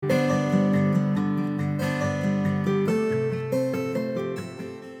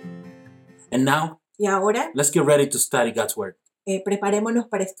And now, Y ahora, let's get ready to study God's Word. preparémonos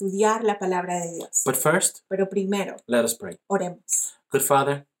para estudiar la palabra de Dios. But first, Pero primero, let us pray. oremos. Good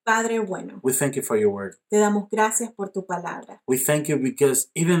Father, Padre bueno, we thank you for your Word. te damos gracias por tu palabra. We thank you because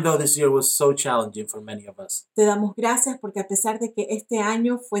even though this year was so challenging for many of us, Te damos gracias porque a pesar de que este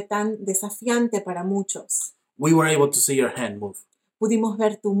año fue tan desafiante para muchos, we were able to see your hand move pudimos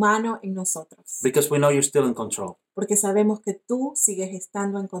ver tu mano en nosotros, because we know you're still in control. porque sabemos que tú sigues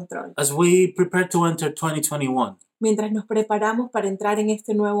estando en control. As we prepare to enter 2021, Mientras nos preparamos para entrar en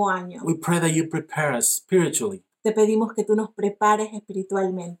este nuevo año, we pray that you prepare us spiritually te pedimos que tú nos prepares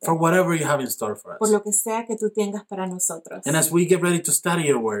espiritualmente for whatever you have in store for por us. lo que sea que tú tengas para nosotros. And as we get ready to study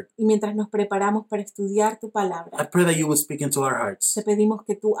your Word, Y mientras nos preparamos para estudiar tu I palabra, pray that you would speak into our hearts te pedimos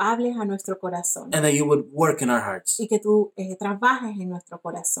que tú hables a nuestro corazón and that you would work in our hearts, y que tú trabajes en nuestro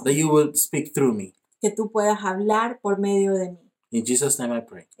corazón, that you would speak through me. que tú puedas hablar por medio de mí. In Jesus' name I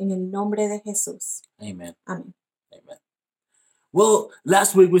pray. En el nombre de Jesús. Amen. Amén. Amen. Well,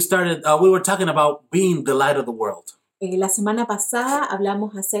 last week we were talking about being the light of the world. La semana pasada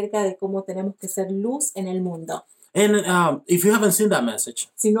hablamos acerca de cómo tenemos que ser luz en el mundo. And if you haven't seen that message,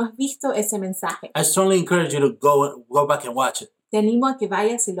 Si no has visto ese mensaje, I strongly encourage you to go back and watch it. te animo a que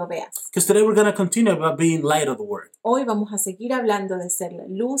vayas y lo veas. Because today we're going to continue about being light of the world. Hoy vamos a seguir hablando de ser la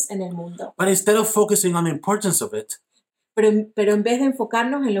luz en el mundo. But instead of focusing on the importance of it, Pero en vez de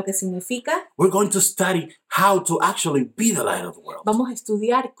enfocarnos en lo que significa, we're going to study how to actually be the light of the world. vamos a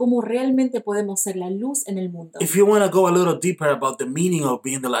estudiar cómo realmente podemos ser la luz en el mundo. If you want to go a little deeper about the meaning of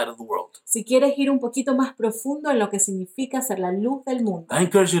being the light of the world, Si quieres ir un poquito más profundo en lo que significa ser la luz del mundo, I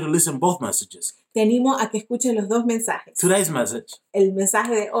encourage you to listen both messages. te animo a que escuches los dos mensajes. Today's message El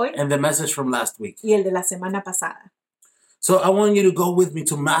mensaje de hoy and the message from last week. y el de la semana pasada. So I want you to go with me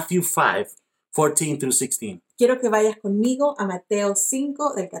to Matthew 5:14 through 16. Quiero que vayas conmigo a Mateo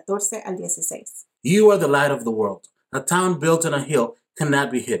 5, del 14 al 16. You are the light of the world. A town built on a hill cannot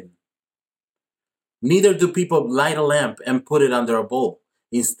be hidden. Neither do people light a lamp and put it under a bowl.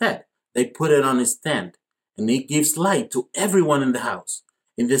 Instead, they put it on a stand, and it gives light to everyone in the house.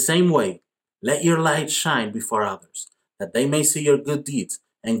 In the same way, let your light shine before others, that they may see your good deeds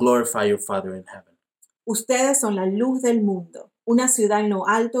and glorify your Father in heaven. Ustedes son la luz del mundo. Una ciudad en lo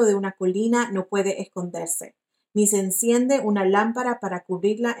alto de una colina no puede esconderse, ni se enciende una lámpara para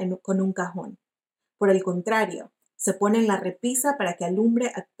cubrirla con un cajón. Por el contrario, se pone en la repisa para que alumbre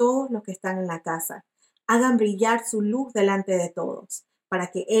a todos los que están en la casa. Hagan brillar su luz delante de todos,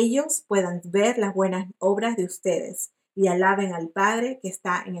 para que ellos puedan ver las buenas obras de ustedes y alaben al Padre que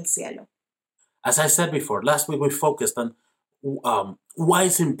está en el cielo. As I said before, last week we focused on why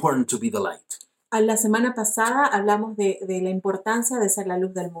it's important to be the light. La semana pasada hablamos de la importancia de ser la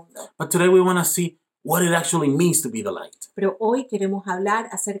luz del mundo, But today we want to see what it actually means to be the light. pero hoy queremos hablar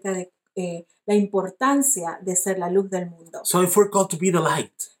acerca de la importancia de ser la luz del mundo. So if we're called to be the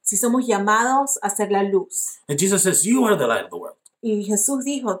light, Si somos llamados a ser la luz, and Jesus says, you are the light of the world. y Jesús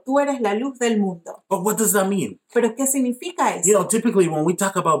dijo, tú eres la luz del mundo. But what does that mean? ¿Pero qué significa eso? You know, typically when we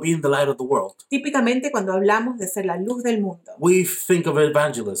talk about being the light of the world, Típicamente cuando hablamos de ser la luz del mundo, we think of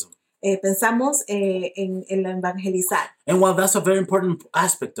evangelism. pensamos en lo evangelizar. And while that's a very important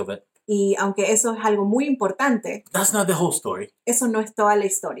aspect of it, Y aunque eso es algo muy importante, that's not the whole story. eso no es toda la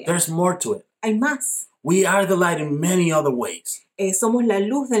historia. There's more to it. Hay más. We are the light in many other ways. Somos la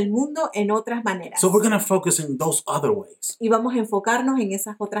luz del mundo en otras maneras. So we're going to focus in those other ways. Y vamos a enfocarnos en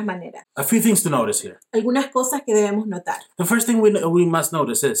esas otras maneras. A few things to notice here. Algunas cosas que debemos notar. The first thing we must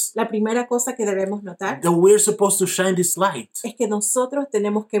notice is La primera cosa que debemos notar that we're supposed to shine this light es que nosotros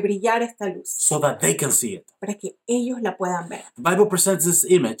tenemos que brillar esta luz so that they can see it. para que ellos la puedan ver. The Bible presents this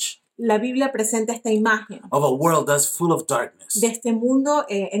image La Biblia presenta esta imagen of a world that's full of darkness. de este mundo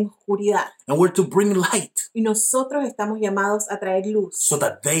en oscuridad. And we're to bring light Y nosotros estamos llamados a traer luz so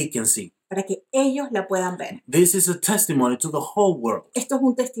that they can see. para que ellos la puedan ver. This is a testimony to the whole world. Esto es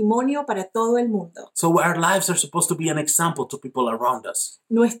un testimonio para todo el mundo. So our lives are supposed to be an example to people around us.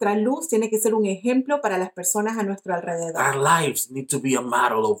 Nuestra luz tiene que ser un ejemplo para las personas a nuestro Our alrededor. lives need to be a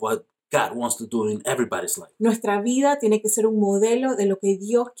model of what God wants to do in everybody's life. Nuestra vida tiene que ser un modelo de lo que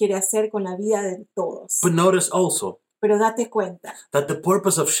Dios quiere hacer con la vida de todos. But notice also Pero date cuenta that the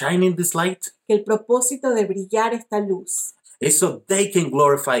purpose of shining this light que el propósito de brillar esta luz is so they can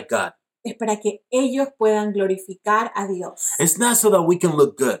glorify God. es para que ellos puedan glorificar a Dios. It's not so that we can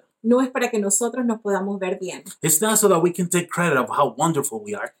look good. No es para que nosotros nos podamos ver bien. It's not so that we can take credit of how wonderful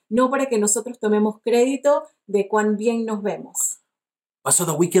we are, No para que nosotros tomemos crédito de cuán bien nos vemos. but so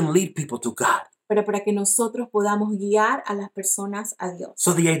that we can lead people to God. Pero para que nosotros podamos guiar a las personas a Dios.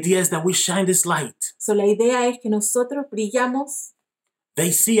 So the idea is that we shine this light So, la idea es que nosotros brillamos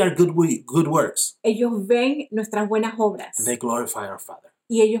They see our good works, Ellos ven nuestras buenas obras and they glorify our Father.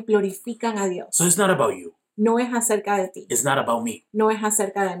 y ellos glorifican a Dios. So it's not about you. No es acerca de ti, It's not about me. no es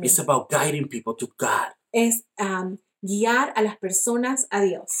acerca de mí. It's about guiding people to God. Es guiar a las personas a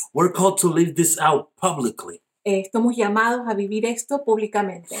Dios. We're called to live this out publicly. Estamos llamados a vivir esto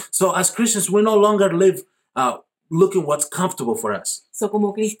públicamente. So as Christians, we no longer live looking what's comfortable for us. So,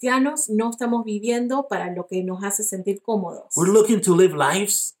 como cristianos, no estamos viviendo para lo que nos hace sentir cómodos. We're looking to live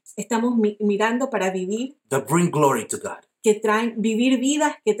lives Estamos mirando para vivir that bring glory to God. vivir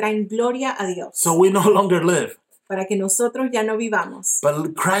vidas que traen gloria a Dios. So we no longer live, Para que nosotros ya no vivamos,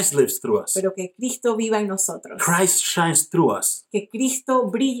 but Christ lives through us. pero que Cristo viva en nosotros. Christ shines through us. Que Cristo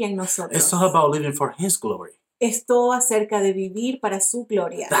brille en nosotros. It's all about living for His glory. Es todo acerca de vivir para su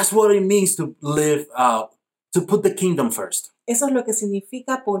gloria. That's what it means to live, to put the kingdom first. Eso es lo que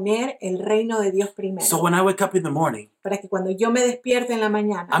significa poner el reino de Dios primero. So when I wake up in the morning, Para que cuando yo me despierte en la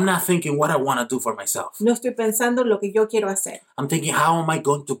mañana, I'm not thinking what I want to do for myself. no estoy pensando lo que yo quiero hacer. I'm thinking, how am I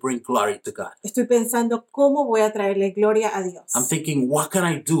going to bring glory to God? Estoy pensando cómo voy a traerle gloria a Dios. I'm thinking, what can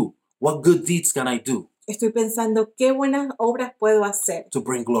I do? What good deeds can I do Estoy pensando qué buenas obras puedo hacer to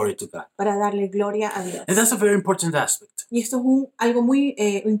bring glory to God? para darle gloria a Dios. And that's a very important aspect, Y esto es algo muy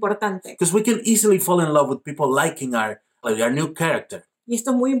importante. because we can easily fall in love with people liking our new character. Y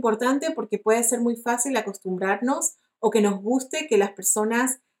esto es muy importante porque puede ser muy fácil acostumbrarnos o que nos guste que las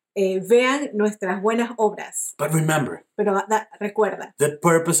personas vean nuestras buenas obras. But remember, Pero recuerda, the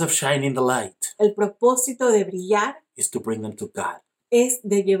purpose of shining the light el propósito de brillar is to bring them to God, es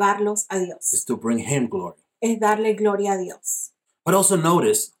de llevarlos a is Dios, to bring Him glory. es darle gloria a Dios. But also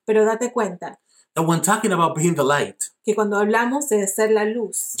notice Pero date cuenta that when talking about being the light, que cuando hablamos de ser la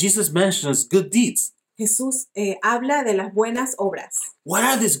luz, Jesus mentions good deeds. Jesús habla de las buenas obras. What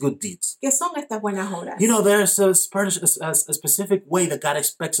are these good deeds? ¿Qué son estas buenas obras? You know, there's a specific way that God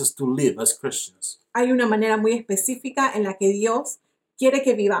expects us to live as Christians. Hay una manera muy específica en la que Dios quiere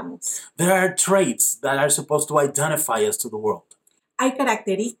que vivamos. There are traits that are supposed to identify us to the world. Hay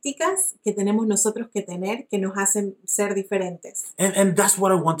características que tenemos nosotros que tener que nos hacen ser diferentes. And that's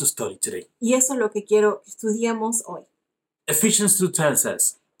what I want to study today. Y eso es lo que quiero que estudiemos hoy. Ephesians 2:10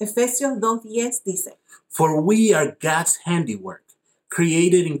 says, Efesios 2:10 dice, "For we are God's handiwork,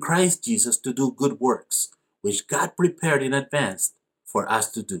 created in Christ Jesus to do good works, which God prepared in advance for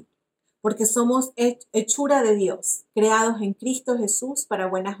us to do." porque somos hechura de Dios, creados en Cristo Jesús para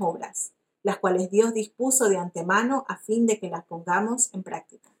buenas obras, las cuales Dios dispuso de antemano a fin de que las pongamos en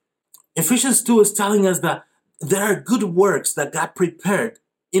práctica. Ephesians 2 is telling us that there are good works that God prepared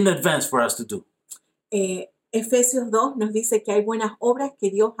in advance for us to do. Efesios 2 nos dice que hay buenas obras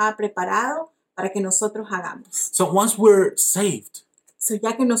que Dios ha preparado para que nosotros hagamos. So once we're saved, So,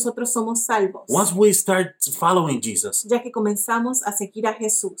 ya que nosotros somos salvos, once we start following Jesus, ya que comenzamos a seguir a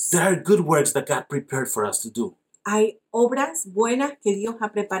Jesús, there are good works that God prepared for us to do. hay obras buenas que Dios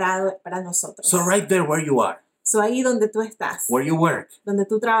ha preparado para nosotros. So right there where you are, So, ahí donde tú estás, where you work, donde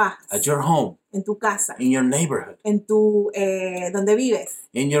tú trabajas, at your home, en tu casa, in your neighborhood, en donde vives,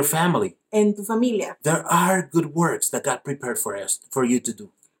 in your family, en tu familia, there are good works that God prepared for you to do.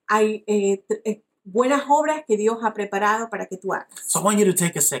 hay buenas obras que Dios ha preparado para que tú hagas. So I want you to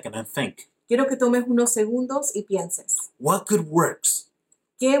take a second and think, Quiero que tomes unos segundos y pienses, what good works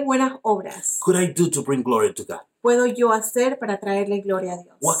 ¿qué buenas obras could I do to bring glory to God? puedo yo hacer para traerle gloria a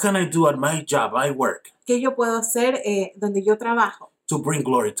Dios? What can I do at my job, my work, ¿Qué yo puedo hacer donde yo trabajo to bring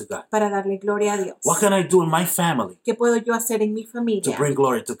glory to God? para darle gloria a Dios? What can I do in my family ¿Qué puedo yo hacer en mi to familia bring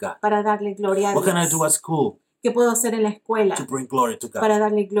glory to God? para darle gloria a What can I Dios? do at school ¿Qué puedo hacer en la escuela to bring glory to God? para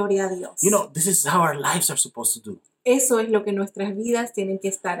darle gloria a Dios? You know, this is how our lives are supposed to do. Eso es lo que nuestras vidas tienen que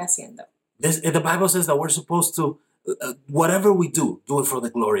estar haciendo. The Bible says that we're supposed to, whatever we do it for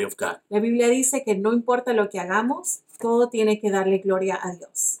the glory of God. La Biblia dice que no importa lo que hagamos, todo tiene que darle gloria a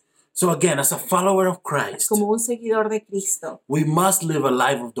Dios. So again, as a follower of Christ, Como un seguidor de Cristo, we must live a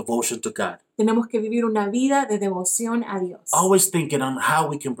life of devotion to God, tenemos que vivir una vida de devoción a Dios. always thinking on how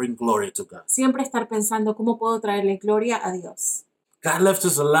we can bring glory to God. Siempre estar pensando cómo puedo traerle gloria a Dios. God left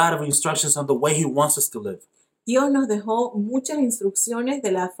us a lot of instructions on the way He wants us to live. Dios nos dejó muchas instrucciones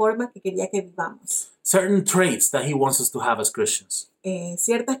de la forma que quería que vivamos. Certain traits that He wants us to have as Christians.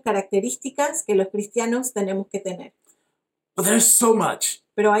 Ciertas características que los cristianos tenemos que tener. But there's so much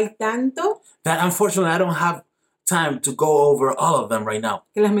Pero hay tanto that unfortunately I don't have time to go over all of them right now.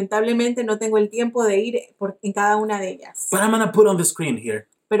 que lamentablemente no tengo el tiempo de ir en cada una de ellas. But I'm going to put on the screen here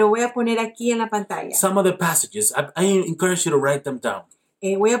Pero voy a poner aquí en la pantalla. some of the passages. I encourage you to write them down.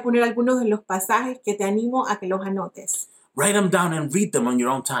 Voy a poner algunos de los pasajes que te animo a que los anotes. Write them down and read them on your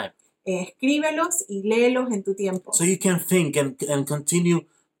own time. escríbelos y léelos en tu tiempo so you can think and continue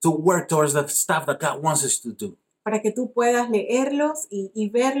to work towards the stuff that God wants us to do. para que tú puedas leerlos y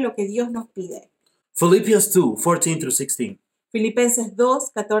ver lo que Dios nos pide. Philippians 2, 14 through 16. Filipenses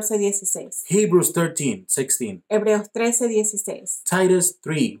 2, 14, 16. Hebrews 13, 16. Hebreos 13, 16. Titus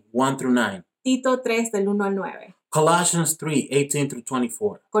 3, 1 through 9. Tito 3, del 1 al 9. Colossians 3, 18 through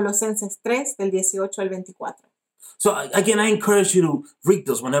 24. Colosenses 3, del 18 al 24. So again, I encourage you to read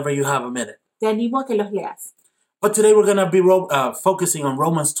those whenever you have a minute. Te animo a que los leas. But today we're going to be focusing on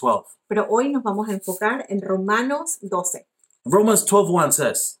Romans 12. Pero hoy nos vamos a enfocar en Romanos 12. Romans 12:1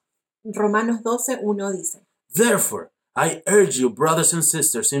 says, Romanos 12, 1 dice: Therefore, I urge you, brothers and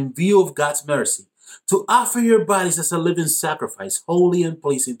sisters, in view of God's mercy, to offer your bodies as a living sacrifice, holy and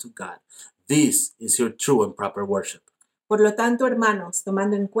pleasing to God. This is your true and proper worship. Por lo tanto, hermanos,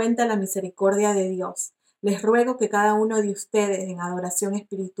 tomando en cuenta la misericordia de Dios, les ruego que cada uno de ustedes en adoración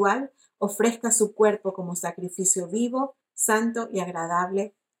espiritual ofrezca su cuerpo como sacrificio vivo, santo y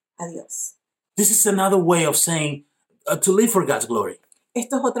agradable a Dios. This is another way of saying to live for God's glory.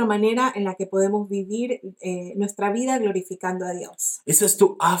 Esto es otra manera en la que podemos vivir nuestra vida glorificando a Dios. It says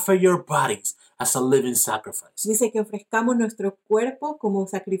to offer your bodies as a living sacrifice. Dice que ofrezcamos nuestro cuerpo como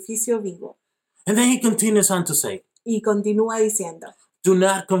sacrificio vivo. And then he continues on to say, Y continúa diciendo: do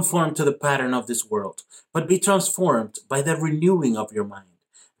not conform to the pattern of this world, but be transformed by the renewing of your mind.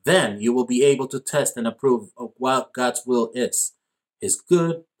 Then you will be able to test and approve of what God's will is, his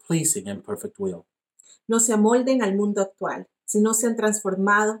good, pleasing, and perfect will. No se amolden al mundo actual, sino sean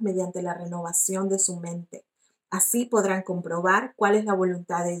transformados mediante la renovación de su mente. Así podrán comprobar cuál es la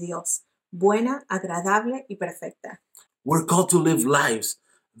voluntad de Dios, buena, agradable y perfecta. We're called to live lives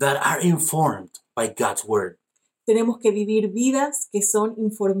that are informed by God's word. Tenemos que vivir vidas que son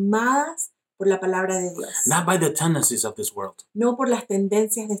informadas por la palabra de Dios, Not by the tendencies of this world, no por las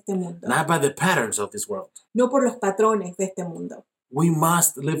tendencias de este mundo, not by the patterns of this world. no por los patrones de este mundo. We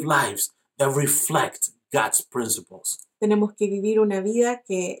must live lives that reflect God's principles. Tenemos que vivir una vida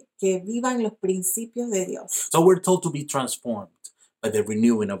que vivan los principios de Dios. So we're told to be transformed by the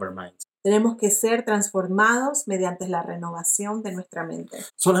renewing of our minds. Tenemos que ser transformados mediante la renovación de nuestra mente.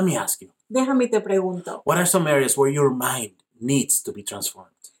 So let me ask you, Déjame y te pregunto, what are some areas where your mind needs to be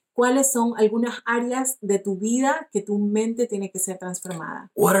transformed? ¿cuáles son algunas áreas de tu vida que tu mente tiene que ser transformada?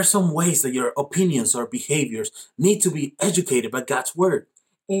 What are some ways that your opinions or behaviors need to be educated by God's word?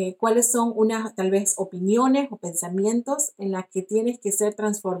 ¿Cuáles son unas tal vez opiniones o pensamientos en las que tienes que ser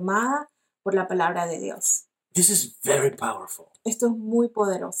transformada por la palabra de Dios? This is very powerful Esto es muy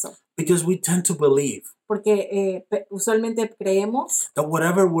poderoso because we tend to believe porque usualmente creemos that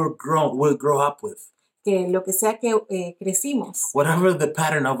whatever we'll grow up with, que lo que sea que crecimos, whatever the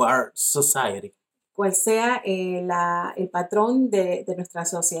pattern of our society, cual sea el patrón de nuestra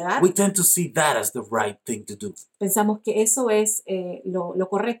sociedad, we tend to see that as the right thing to do. pensamos que eso es lo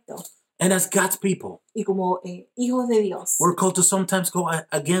correcto. And as God's people, Y como hijos de Dios, we're called to sometimes go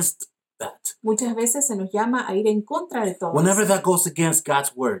against that. muchas veces se nos llama a ir en contra de todo. Whenever that goes against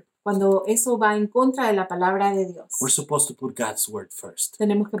God's word, Cuando eso va en contra de la palabra de Dios, we're supposed to put God's word first.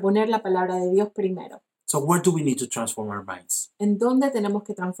 tenemos que poner la palabra de Dios primero. So where do we need to transform our minds? ¿En dónde tenemos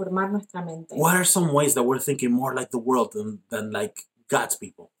que transformar nuestra mente? What are some ways that we're thinking more like the world than like God's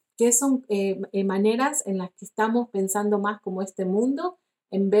people? ¿Qué son maneras en las que estamos pensando más como este mundo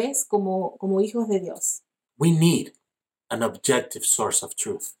en vez como hijos de Dios? We need an objective source of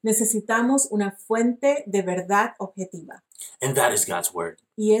truth, Necesitamos una fuente de verdad objetiva. and that is God's word.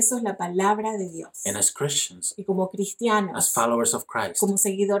 Y eso es la palabra de Dios. And as Christians, Y como as cristianos, followers of Christ, como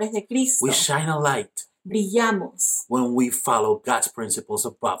seguidores de Cristo, we shine a light brillamos when we follow God's principles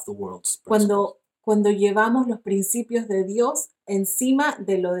above the world's principles. cuando llevamos los principios de Dios encima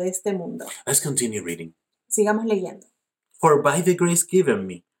de lo de este mundo. Let's continue reading. Sigamos leyendo. For by the grace given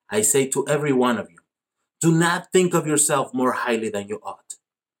me, I say to every one of you, do not think of yourself more highly than you ought,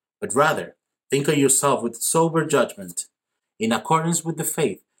 but rather think of yourself with sober judgment, in accordance with the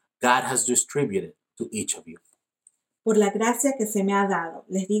faith God has distributed to each of you. Por la gracia que se me ha dado,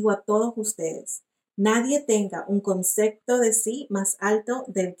 les digo a todos ustedes, nadie tenga un concepto de sí más alto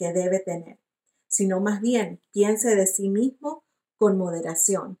del que debe tener, sino más bien piense de sí mismo con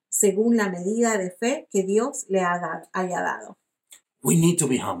moderación, según la medida de fe que Dios le haya dado. We need to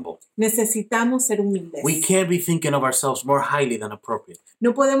be humble. Necesitamos ser humildes. We can't be thinking of ourselves more highly than appropriate.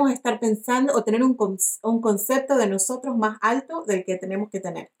 No podemos estar pensando o tener un concepto de nosotros más alto del que tenemos que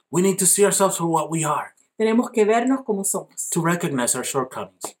tener. We need to see ourselves for what we are, Tenemos que vernos como somos, to recognize our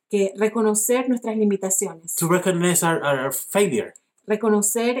shortcomings, que reconocer nuestras limitaciones, to recognize our failure,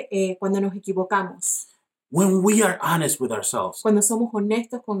 reconocer cuando nos equivocamos. When we are honest with ourselves, cuando somos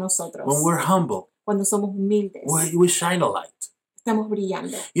honestos con nosotros, when we're humble, cuando somos humildes, we shine a light. estamos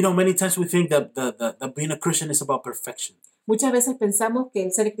brillando. You know, many times we think that being a Christian is about perfection. Muchas veces pensamos que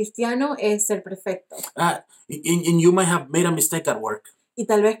el ser cristiano es ser perfecto. And you might have made a mistake at work. Y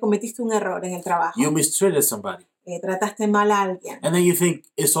tal vez cometiste un error en el trabajo. You mistreated somebody. Trataste mal a alguien. And then you think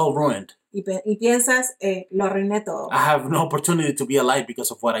it's all ruined. Y piensas, lo arruiné todo. I have no opportunity to be a light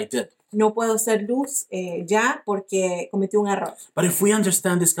because of what I did. No puedo ser luz ya porque cometí un error. But if we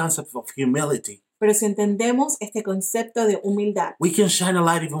understand this concept of humility, pero si entendemos este concepto de humildad, we can shine a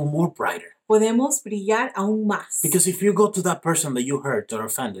light even more brighter. Podemos brillar aún más. Because if you go to that person that you hurt or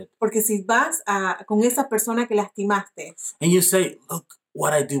offended, porque si vas con esa persona que lastimaste, and you say, look,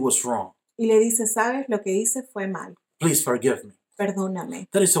 what I did was wrong. Y le dices, sabes, lo que hice fue mal. Please forgive me. Perdóname.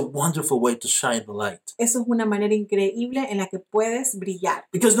 That is a wonderful way to shine the light. Eso es una manera increíble en la que puedes brillar.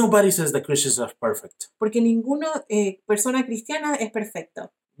 Because nobody says that Christians are perfect. Porque ninguna persona cristiana es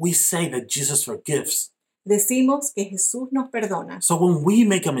perfecto. We say that Jesus forgives. Decimos que Jesús nos perdona. So when we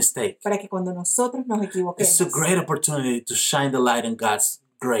make a mistake, para que cuando nosotros nos equivoquemos, it's a great opportunity to shine the light in God's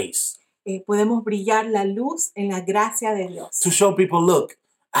grace. Podemos brillar la luz en la gracia de Dios. To show people, look,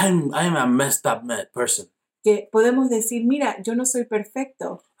 I'm a messed up person. Que podemos decir, mira, yo no soy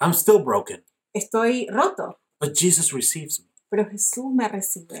perfecto. I'm still broken. Estoy roto. But Jesus receives me. Pero Jesús me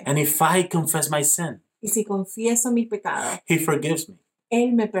recibe. And if I confess my sin, y si confieso mi pecado, He forgives me.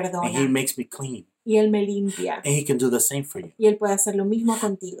 Él me perdona. And He makes me clean. Y Él me limpia. And He can do the same for you. Y Él puede hacer lo mismo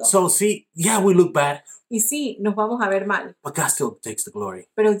contigo. So see, yeah, we look bad. Y sí, nos vamos a ver mal. But God still takes the glory.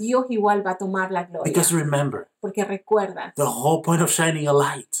 Pero Dios igual va a tomar la gloria. Because remember, porque recuerda, the whole point of shining a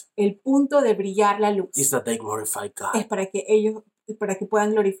light, el punto de brillar la luz, is that they glorify God. Es para que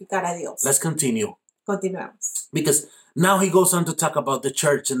puedan glorificar a Dios. Let's continue. Continuemos. Because now he goes on to talk about the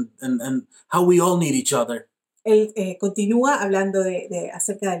church and how we all need each other. Él continúa hablando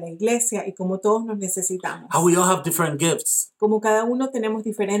acerca de la iglesia y cómo todos nos necesitamos. How we all have different gifts. Como cada uno tenemos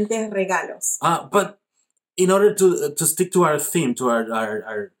diferentes regalos. But in order to stick to our theme, to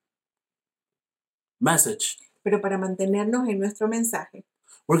our message, pero para mantenernos en nuestro mensaje,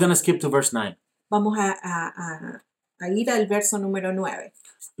 we're going to skip to verse 9. Vamos a ir al verso número 9.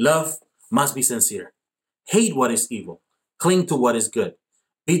 Love must be sincere. Hate what is evil. Cling to what is good.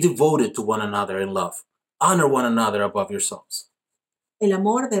 Be devoted to one another in love. Honor one another above yourselves. El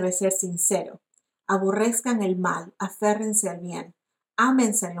amor debe ser sincero. Aborrezcan el mal, aférrense al bien.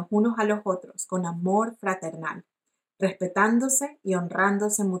 Ámense los unos a los otros con amor fraternal, respetándose y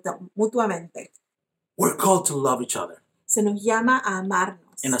honrándose mutuamente. We're called to love each other. Se nos llama a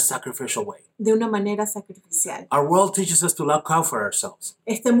amarnos. In a sacrificial way. De una manera sacrificial. Our world teaches us to look out for ourselves.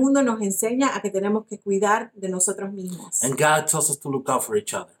 Este mundo nos enseña a que tenemos que cuidar de nosotros mismos. And God tells us to look out for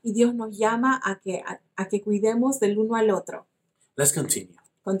each other. Y Dios nos llama a que cuidemos del uno al otro. Let's continue.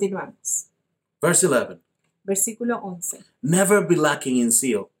 Continuamos. Verse 11. Versículo 11. Never be lacking in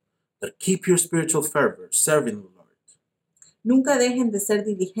zeal, but keep your spiritual fervor, serving the Lord. Nunca dejen de ser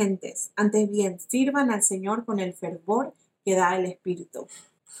diligentes, antes bien sirvan al Señor con el fervor que da el Espíritu.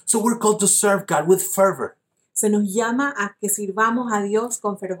 So we're called to serve God with fervor. Se nos llama a que sirvamos a Dios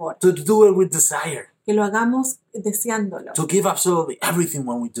con fervor. To do it with desire. Que lo hagamos deseándolo. To give absolutely everything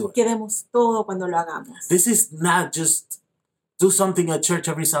when we do it. Que demos todo cuando lo hagamos. This is not just do something at church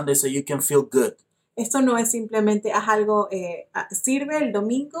every Sunday so you can feel good. Esto no es simplemente haz algo, sirve el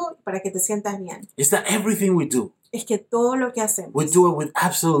domingo para que te sientas bien. It's that everything we do. Es que todo lo que hacemos. We do it with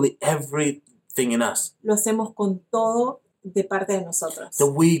absolutely everything in us. Lo hacemos con todo de parte de nosotros. That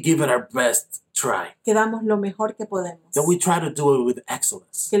we give it our best try. Que damos lo mejor que podemos. That we try to do it with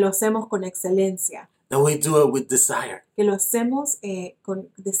excellence. Que lo hacemos con excelencia. That we do it with desire. Que lo hacemos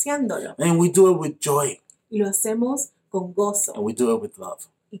deseándolo. And we do it with joy. Y lo hacemos con gozo. And we do it with love.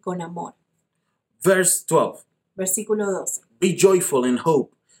 Y con amor. Verse 12. Versículo 12. Be joyful in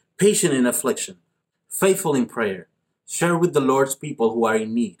hope, patient in affliction, faithful in prayer. Share with the Lord's people who are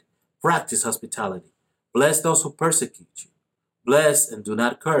in need. Practice hospitality. Bless those who persecute you. Bless and do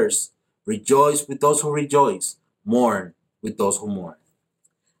not curse. Rejoice with those who rejoice. Mourn with those who mourn.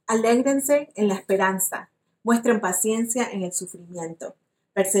 Alégrense en la esperanza. Muestren paciencia en el sufrimiento.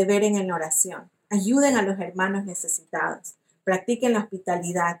 Perseveren en la oración. Ayuden a los hermanos necesitados. Practiquen la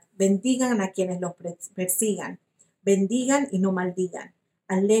hospitalidad. Bendigan a quienes los persigan. Bendigan y no maldigan.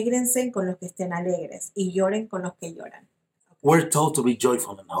 Alégrense con los que estén alegres y lloren con los que lloran. We're told to be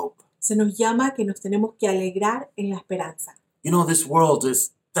joyful in hope. Se nos llama a que nos tenemos que alegrar en la esperanza. You know, this world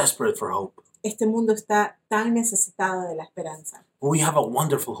is desperate for hope. Este mundo está tan necesitado de la esperanza. But we have a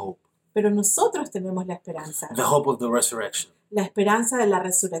wonderful hope. Pero nosotros tenemos la esperanza. The hope of the resurrection. La esperanza de la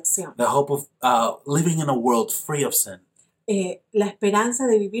resurrección. the hope of living in a world free of sin, La esperanza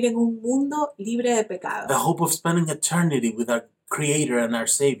de vivir en un mundo libre de the pecado. hope of spending eternity with our Creator and our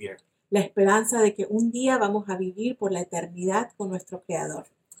Savior. La esperanza de que un día vamos a vivir por la eternidad con nuestro Creador.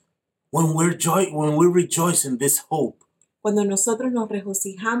 When we rejoice in this hope, Cuando nosotros nos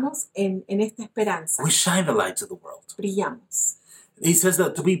regocijamos en esta esperanza, we shine the light to the world. brillamos. He says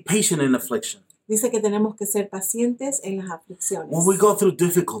that to be patient in affliction. Dice que tenemos que ser pacientes en las aflicciones. When we go through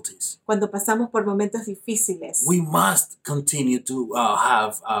difficulties, Cuando pasamos por momentos difíciles, we must continue to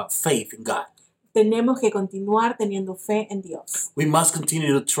have faith in God. tenemos que continuar teniendo fe en Dios. We must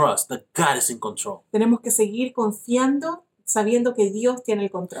continue to trust that God is in control. Tenemos que seguir confiando, sabiendo que Dios tiene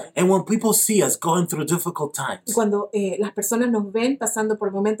el control. And when people see us going through difficult Y times, cuando las personas nos ven pasando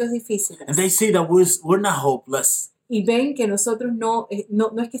por momentos and difíciles they see that we're not hopeless, y ven que nosotros no es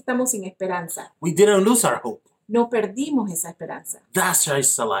que estamos sin esperanza, we didn't lose our hope. no perdimos esa esperanza, That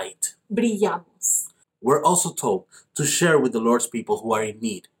shines the light. brillamos. We're also told to share with the Lord's people who are in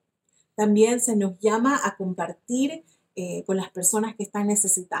need. También se nos llama a compartir con las personas que están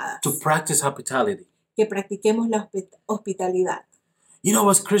necesitadas, To practice hospitality. que practiquemos la hospitalidad. You know,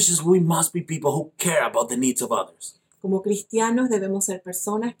 as Christians, we must be people who care about the needs of others. Como cristianos debemos ser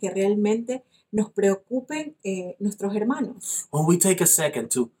personas que realmente nos preocupen nuestros hermanos. When we take a second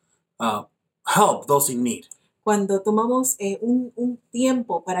to help those in need, Cuando tomamos un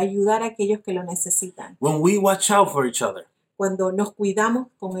tiempo para ayudar a aquellos que lo necesitan. when we watch out for each other, Cuando nos cuidamos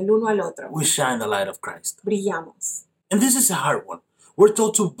con el uno al otro. we shine the light of Christ. Brillamos. And this is a hard one. We're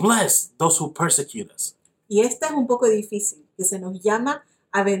told to bless those who persecute us. Y esta es un poco difícil, que se nos llama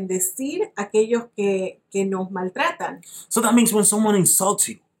a bendecir a aquellos que nos maltratan. So that means when someone insults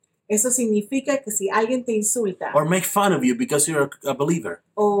you Eso significa que si alguien te insulta or make fun of you because you're a believer,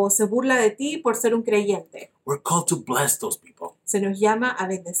 o se burla de ti por ser un creyente, we're called to bless those people. se nos llama a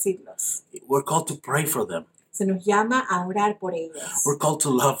bendecirlos. We're called to pray for them. Se nos llama a orar por ellos. We're called to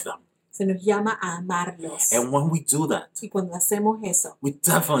love them. Se nos llama a amarlos. And when we do that, Y cuando hacemos eso, we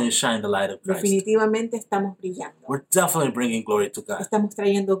definitely shine the light of Christ. definitivamente estamos brillando. We're definitely bringing glory to God. Estamos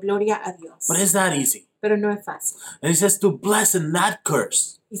trayendo gloria a Dios. But it's not easy. Pero no es fácil. And it says to bless and not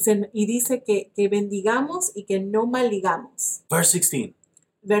curse. Y dice que bendigamos y que no maldigamos. Verse 16.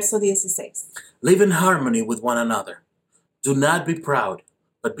 Verso 16. Live in harmony with one another. Do not be proud,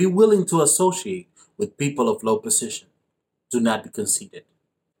 but be willing to associate with people of low position. Do not be conceited.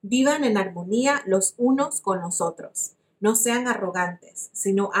 Vivan en armonía los unos con los otros. No sean arrogantes,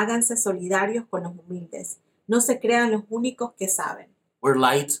 sino háganse solidarios con los humildes. No se crean los únicos que saben. We're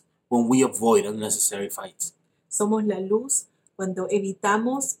light when we avoid unnecessary fights. Somos la luz cuando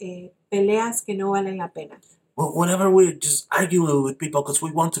evitamos peleas que no valen la pena. Whenever we're just arguing with people because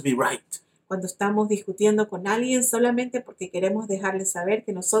we want to be right. Cuando estamos discutiendo con alguien solamente porque queremos dejarles saber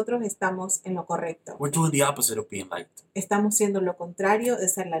que nosotros estamos en lo correcto. We're doing the opposite of being light. Estamos siendo lo contrario de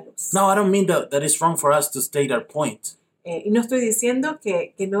ser la luz. Now, I don't mean that it's wrong for us to state our point. Y no estoy diciendo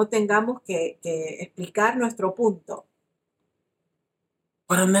que no tengamos que explicar nuestro punto.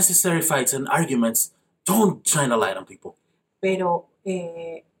 But unnecessary fights and arguments don't shine a light on people. Pero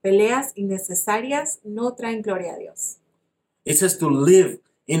peleas innecesarias no traen gloria a Dios. It says to live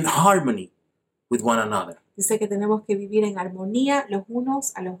in harmony with one another. Dice que tenemos que vivir en armonía los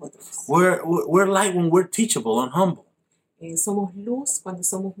unos a los otros. We're light when we're teachable and humble. Somos luz cuando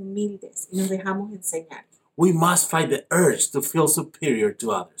somos humildes y nos dejamos enseñar. We must fight the urge to feel superior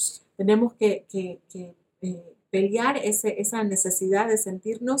to others. Tenemos que pelear esa necesidad de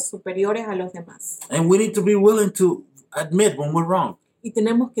sentirnos superiores a los demás. And we need to be willing to admit when we're wrong. Y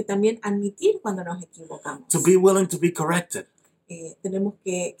tenemos que también admitir cuando nos equivocamos. To be willing to be corrected. Tenemos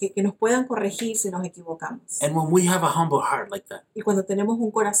que nos puedan corregir si nos equivocamos. And when we have a humble heart like that, Y cuando tenemos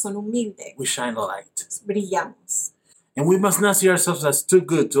un corazón humilde, we shine the light. brillamos. And we must not see ourselves as too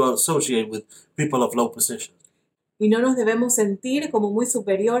good to associate with people of low position. Y no nos debemos sentir como muy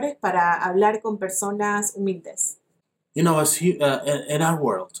superiores para hablar con personas humildes. You know, in our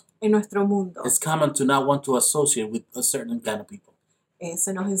world, En nuestro mundo it's common to not want to associate with a certain kind of people.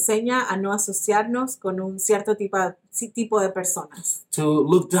 se nos enseña a no asociarnos con un cierto tipo de personas. To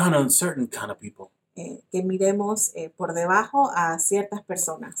look down on certain kind of people. Que miremos por debajo a ciertas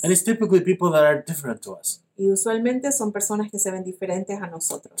personas. And it's typically people that are different to us. Y usualmente son personas que se ven diferentes a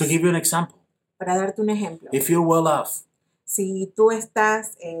nosotros. To give you an example, Para darte un ejemplo, if you're well off, si tú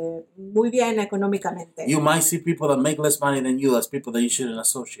estás muy bien económicamente, you might see people that make less money than you as people that you shouldn't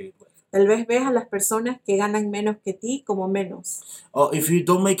associate with. tal vez ves a las personas que ganan menos que ti como menos. Or if you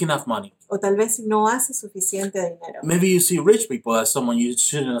don't make enough money, O tal vez no haces suficiente dinero. maybe you see rich people as someone you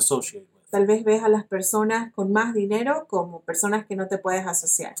shouldn't associate with. Tal vez ves a las personas con más dinero como personas que no te puedes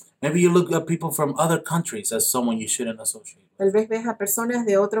asociar. Maybe you look at people from other countries as someone you shouldn't associate with. Tal vez ves a personas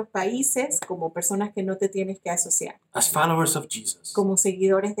de otros países como personas que no te tienes que asociar. As followers of Jesus, Como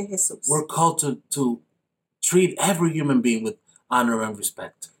seguidores de Jesús. we're called to treat every human being with honor and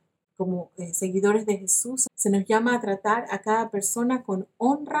respect. Como seguidores de Jesús, se nos llama a tratar a cada persona con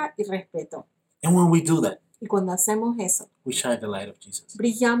honra y respeto. And when we do that, Y cuando hacemos eso, we shine the light of Jesus.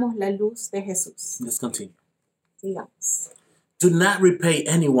 brillamos la luz de Jesús. Let's continue. Sigamos. Do not repay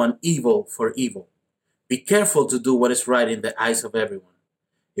anyone evil for evil. Be careful to do what is right in the eyes of everyone.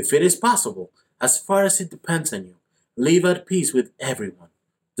 If it is possible, as far as it depends on you, live at peace with everyone.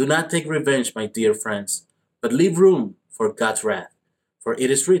 Do not take revenge, my dear friends, but leave room for God's wrath. For it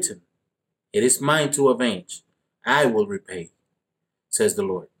is written, "It is mine to avenge. I will repay," says the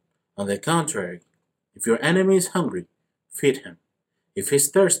Lord. On the contrary, if your enemy is hungry, feed him. If he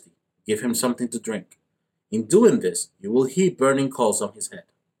is thirsty, give him something to drink. In doing this, you will heap burning coals on his head.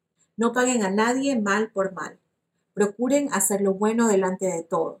 No paguen a nadie mal por mal. Procuren hacer lo bueno delante de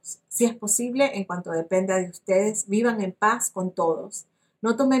todos. Si es posible, en cuanto dependa de ustedes, vivan en paz con todos.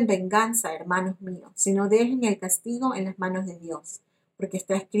 No tomen venganza, hermanos míos, sino dejen el castigo en las manos de Dios, porque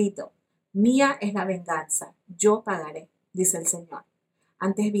está escrito, mía es la venganza, yo pagaré, dice el Señor.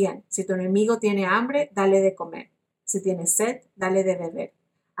 Antes bien, si tu enemigo tiene hambre, dale de comer. Si tiene sed, dale de beber.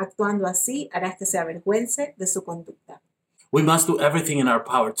 Actuando así, harás que se avergüence de su conducta. We must do everything in our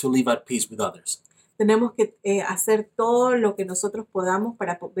power to live at peace with others. Tenemos que hacer todo lo que nosotros podamos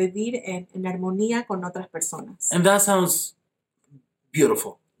para vivir en armonía con otras personas. And that sounds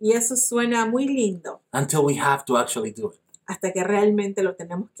beautiful Y eso suena muy lindo until we have to actually do it. hasta que realmente lo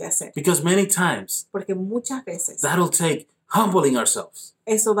tenemos que hacer. Because many times Porque muchas veces that'll take humbling ourselves,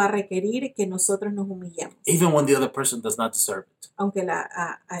 eso va a requerir que nosotros nos humillemos. even when the other person does not deserve it. Aunque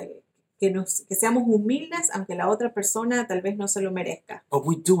que seamos humildes, aunque la otra persona tal vez no se lo merezca. But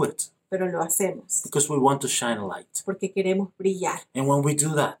we do it Pero lo hacemos because we want to shine a light. porque queremos brillar. And when we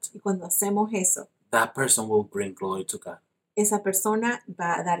do that, Y cuando hacemos eso, that person will bring glory to God. esa persona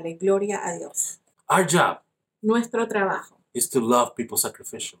va a darle gloria a Dios. Our job Nuestro trabajo is to love people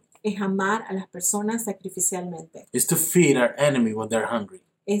sacrificially, es amar a las personas sacrificialmente. is to feed our enemy when they're hungry,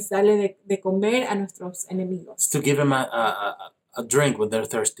 Es darle de comer a nuestros enemigos. is to give them a drink when they're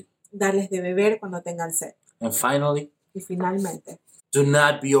thirsty. Darles de beber cuando tengan sed. And finally, Y finalmente, do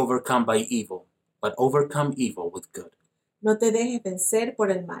not be overcome by evil, but overcome evil with good. no te dejes vencer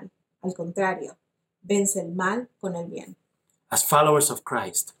por el mal. Al contrario, vence el mal con el bien. As followers of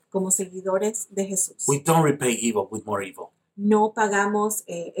Christ, Como seguidores de Jesús, we don't repay evil with more evil. no pagamos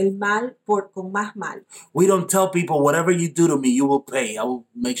el mal con más mal. We don't tell people, whatever you do to me, you will pay. I will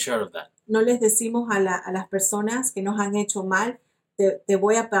make sure of that. No les decimos a las personas que nos han hecho mal, te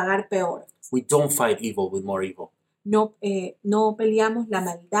voy a pagar peor. We don't fight evil with more evil. No peleamos la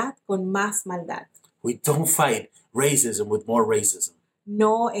maldad con más maldad. We don't fight racism with more racism.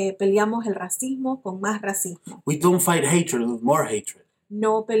 No peleamos el racismo con más racismo. We don't fight hatred with more hatred.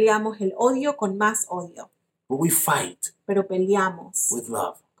 No peleamos el odio con más odio. But we fight Pero peleamos with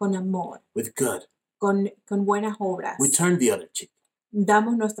love, con amor, with good. con buenas obras. We turn the other cheek.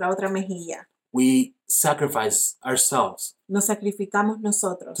 Damos nuestra otra mejilla. We sacrifice ourselves Nos sacrificamos to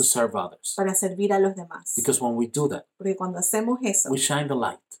nosotros serve others. para servir a los demás. Because when we do that, Porque cuando hacemos eso, we shine the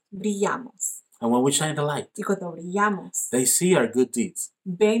light. brillamos. And when we shine the light, Y cuando brillamos, they see our good deeds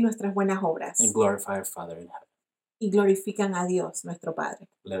ven nuestras buenas obras and glorify our Father in heaven. y glorifican a Dios, nuestro Padre.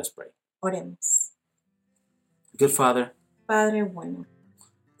 Let us pray. Oremos. Good Father, Padre bueno,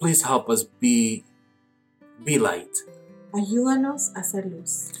 please help us be light. ayúdanos a hacer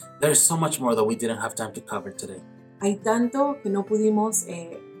luz. There's so much more that we didn't have time to cover today. Hay tanto que no pudimos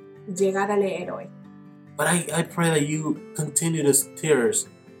llegar a leer hoy. But I pray that you continue to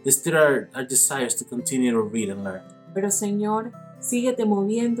stir our desires to continue to read and learn. Pero Señor, síguete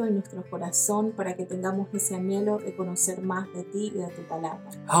moviendo en nuestro corazón para que tengamos ese anhelo de conocer más de ti y de tu palabra.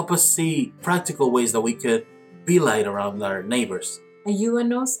 Help us see practical ways that we could be light around our neighbors.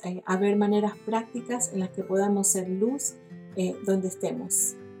 Ayúdanos a ver maneras prácticas en las que podamos ser luz donde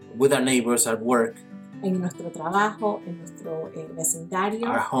estemos. With our neighbors at work, En nuestro trabajo, en nuestro vecindario,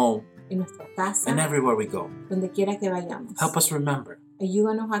 our home, en nuestra casa, and everywhere we go. donde quiera que vayamos. Help us remember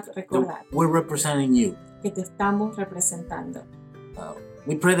Ayúdanos a recordar that we're representing you. que te estamos representando.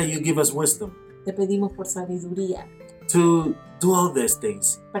 We pray that you give us wisdom Te pedimos por sabiduría to do all these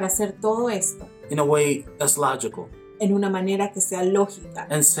things para hacer todo esto in a way that's logical en una manera que sea lógica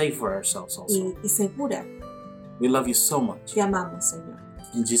and safe for ourselves also. y segura. We love you so much. Te amamos, Señor.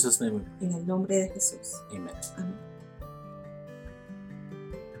 In Jesus' name we pray. En el nombre de Jesús. Amen. Amén.